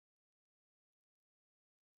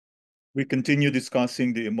We continue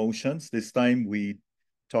discussing the emotions. This time we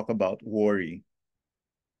talk about worry.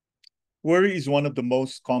 Worry is one of the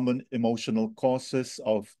most common emotional causes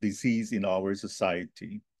of disease in our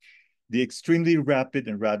society. The extremely rapid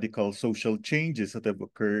and radical social changes that have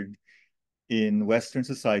occurred in Western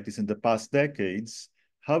societies in the past decades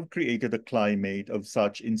have created a climate of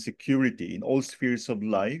such insecurity in all spheres of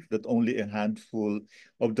life that only a handful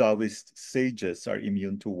of Taoist sages are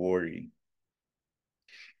immune to worry.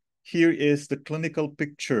 Here is the clinical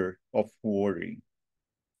picture of worry.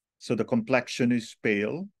 So the complexion is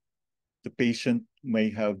pale. The patient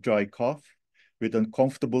may have dry cough with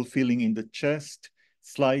uncomfortable feeling in the chest,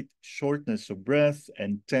 slight shortness of breath,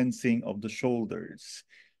 and tensing of the shoulders,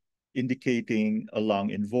 indicating a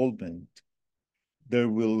lung involvement. There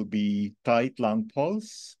will be tight lung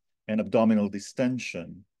pulse and abdominal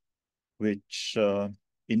distension, which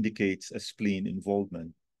indicates a spleen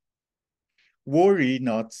involvement. Worry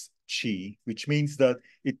knots qi, which means that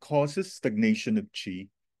it causes stagnation of qi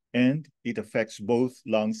and it affects both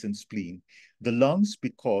lungs and spleen. The lungs,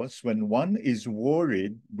 because when one is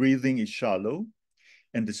worried, breathing is shallow,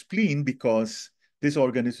 and the spleen, because this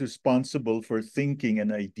organ is responsible for thinking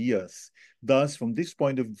and ideas. Thus, from this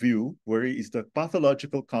point of view, worry is the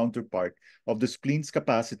pathological counterpart of the spleen's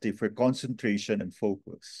capacity for concentration and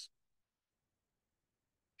focus.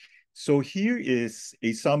 So here is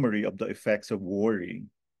a summary of the effects of worry.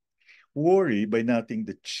 Worry, by knotting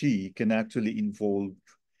the chi, can actually involve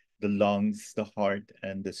the lungs, the heart,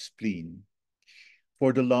 and the spleen.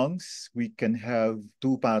 For the lungs, we can have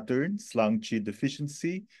two patterns, lung chi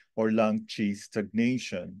deficiency or lung chi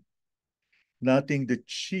stagnation. Knotting the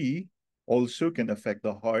chi also can affect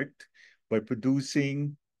the heart by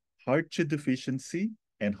producing heart chi deficiency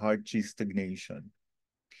and heart chi stagnation.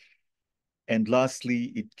 And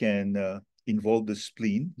lastly, it can involve the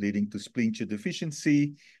spleen, leading to spleen chi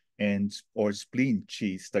deficiency and or spleen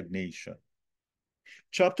chi stagnation.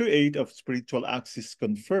 Chapter 8 of Spiritual Axis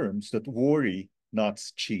confirms that worry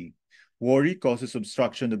knots chi. Worry causes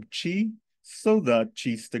obstruction of chi so that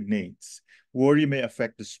chi stagnates. Worry may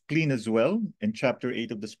affect the spleen as well, and Chapter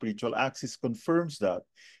 8 of the Spiritual Axis confirms that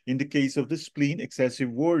in the case of the spleen,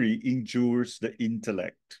 excessive worry injures the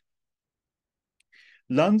intellect.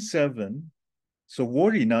 Lung 7, so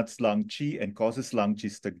worry knots lung chi and causes lung chi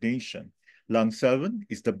stagnation. Lung 7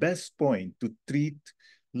 is the best point to treat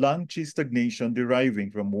lung chi stagnation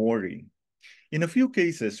deriving from worry. In a few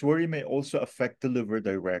cases, worry may also affect the liver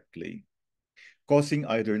directly, causing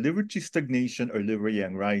either liver chi stagnation or liver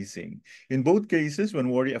yang rising. In both cases, when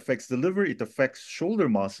worry affects the liver, it affects shoulder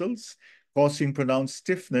muscles, causing pronounced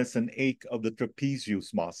stiffness and ache of the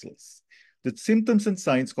trapezius muscles. The symptoms and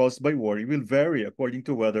signs caused by worry will vary according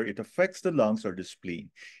to whether it affects the lungs or the spleen.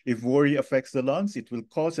 If worry affects the lungs, it will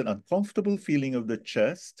cause an uncomfortable feeling of the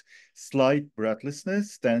chest, slight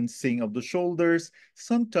breathlessness, tensing of the shoulders,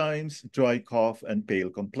 sometimes dry cough and pale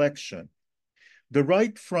complexion. The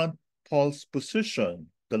right front pulse position,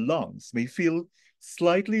 the lungs, may feel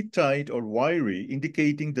slightly tight or wiry,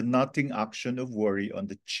 indicating the knotting action of worry on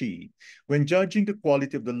the chi. When judging the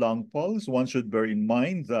quality of the lung pulse, one should bear in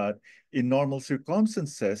mind that in normal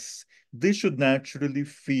circumstances, this should naturally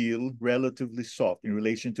feel relatively soft in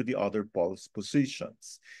relation to the other pulse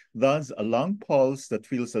positions. Thus, a lung pulse that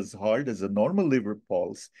feels as hard as a normal liver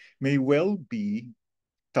pulse may well be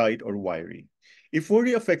tight or wiry. If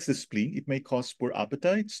worry affects the spleen, it may cause poor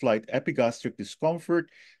appetite, slight epigastric discomfort,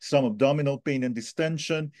 some abdominal pain and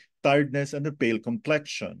distension, tiredness, and a pale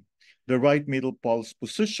complexion. The right middle pulse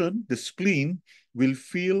position, the spleen, will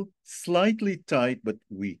feel slightly tight but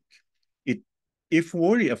weak. If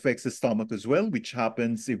worry affects the stomach as well, which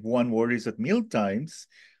happens if one worries at meal times,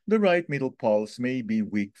 the right middle pulse may be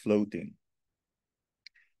weak floating.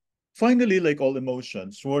 Finally, like all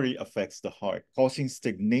emotions, worry affects the heart, causing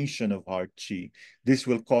stagnation of heart chi. This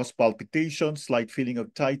will cause palpitations, slight feeling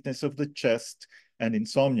of tightness of the chest, and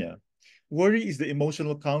insomnia. Worry is the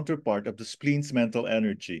emotional counterpart of the spleen's mental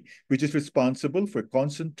energy, which is responsible for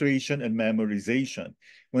concentration and memorization.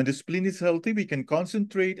 When the spleen is healthy, we can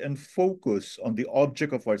concentrate and focus on the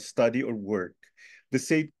object of our study or work. The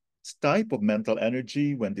same type of mental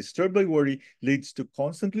energy, when disturbed by worry, leads to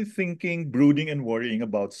constantly thinking, brooding, and worrying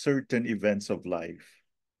about certain events of life.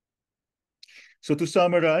 So to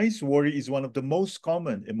summarize, worry is one of the most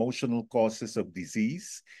common emotional causes of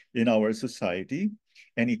disease in our society,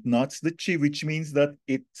 and it knots the chi, which means that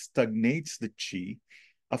it stagnates the chi,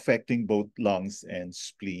 affecting both lungs and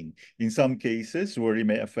spleen. In some cases, worry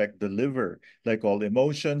may affect the liver. Like all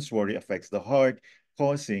emotions, worry affects the heart,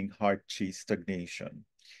 causing heart chi stagnation.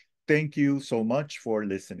 Thank you so much for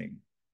listening.